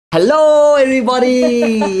Hello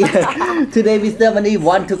everybody! Today Mr. Money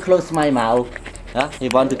want to close my mouth. He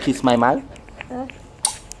want to kiss my mouth.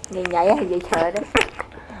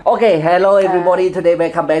 Okay, hello everybody. Today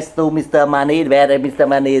welcome back to Mr. Money. Where Mr.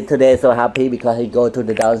 Money today so happy because he go to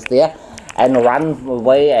the downstairs and run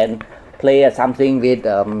away and play something with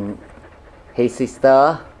his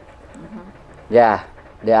sister. Yeah,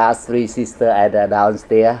 there are 3 sisters at the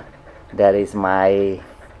downstairs. That is my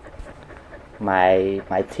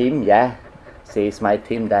team. Yeah, she is my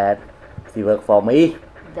team that she work for me.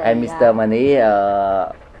 And Mr. Money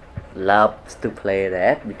loves to play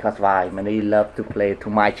that because why? Money love to play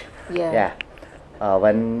too much. Yeah.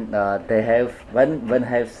 When they have when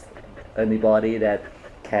have anybody that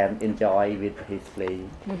can enjoy with his play,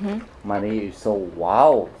 Money is so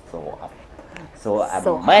wow, so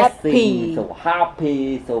amazing, so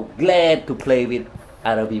happy, so glad to play with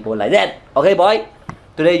other people like that. Okay, boy.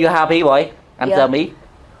 Today you happy, boy? Answer me.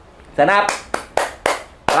 Stand up.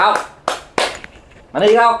 Go.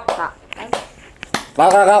 Money go. Go.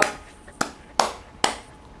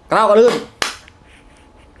 Go lươn.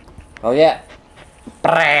 Oh yeah.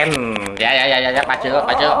 Brand. Dạ. Ba chưa.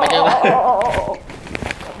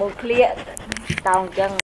 Bộ clear. Tao chân.